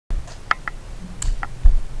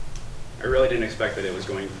I really didn't expect that it was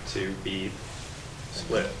going to be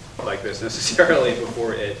split like this necessarily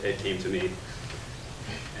before it came to me.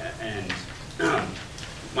 And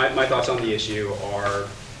my thoughts on the issue are,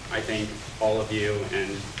 I think all of you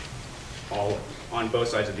and all on both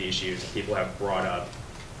sides of the issues, people have brought up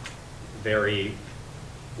very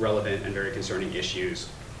relevant and very concerning issues.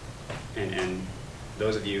 And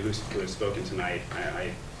those of you who have spoken tonight,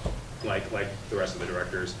 I like the rest of the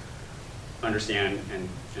directors, understand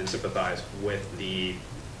and sympathize with the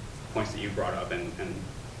points that you brought up and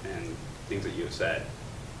things that you have said.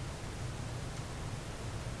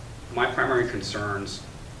 My primary concerns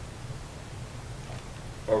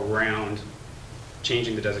around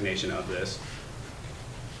changing the designation of this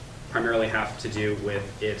primarily have to do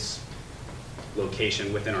with its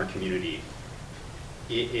location within our community.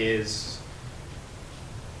 It is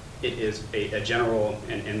a general,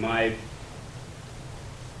 and in my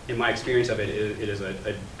experience of it, it is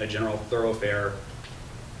a general thoroughfare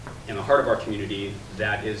in the heart of our community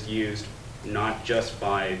that is used not just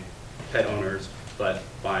by pet owners, but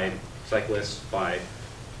by cyclists, by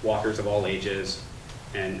walkers of all ages,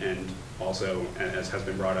 and also, as has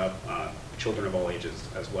been brought up, children of all ages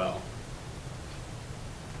as well.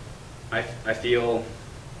 I feel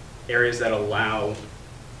areas that allow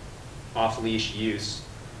off-leash use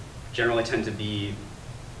generally tend to be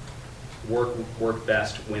work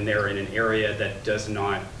best when they're in an area that does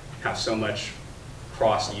not have so much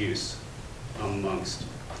cross-use amongst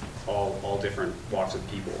all different walks of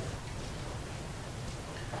people.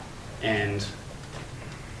 And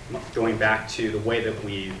going back to the way that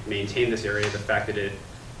we maintain this area, the fact that it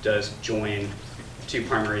does join two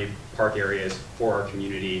primary park areas for our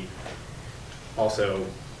community also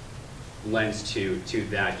lends to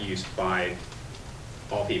that use by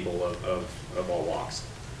all people of all walks.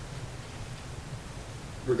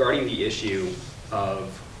 Regarding the issue of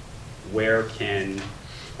where can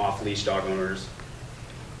off-leash dog owners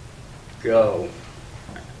go,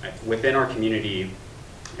 within our community,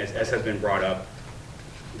 as has been brought up,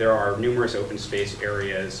 there are numerous open space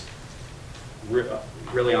areas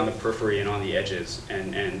really on the periphery and on the edges,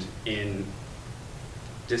 and in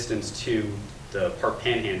distance to the park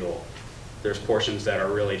panhandle, there's portions that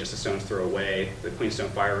are really just a stone's throw away. The Queenstone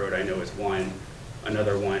Fire Road, I know, is one.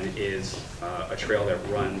 Another one is a trail that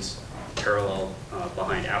runs parallel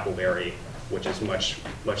behind Appleberry, which is much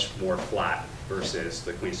more flat versus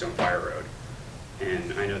the Queenstone Fire Road.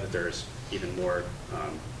 And I know that there's even more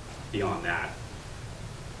beyond that.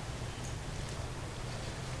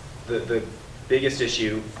 The biggest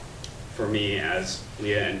issue for me, as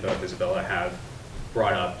Leah and both Isabella have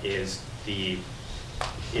brought up, is the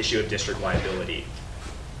issue of district liability.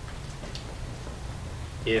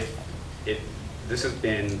 If this has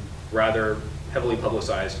been rather heavily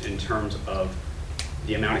publicized in terms of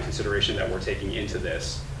the amount of consideration that we're taking into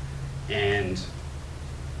this, and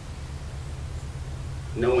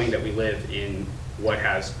knowing that we live in what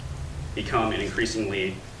has become an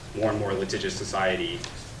increasingly more and more litigious society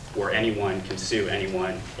where anyone can sue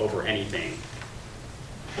anyone over anything,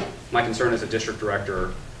 my concern as a district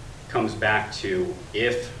director comes back to,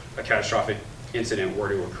 if a catastrophic incident were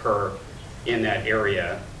to occur in that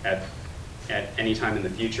area at any time in the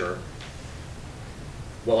future,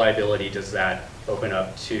 what liability does that open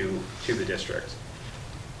up to the district?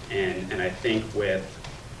 And I think with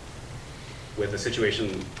a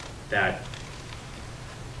situation that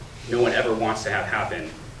no one ever wants to have happen,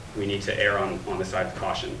 we need to err on the side of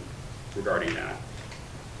caution regarding that.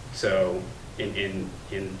 So in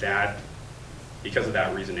that, because of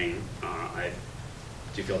that reasoning, I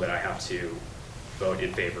do feel that I have to vote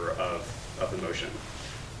in favor of the motion.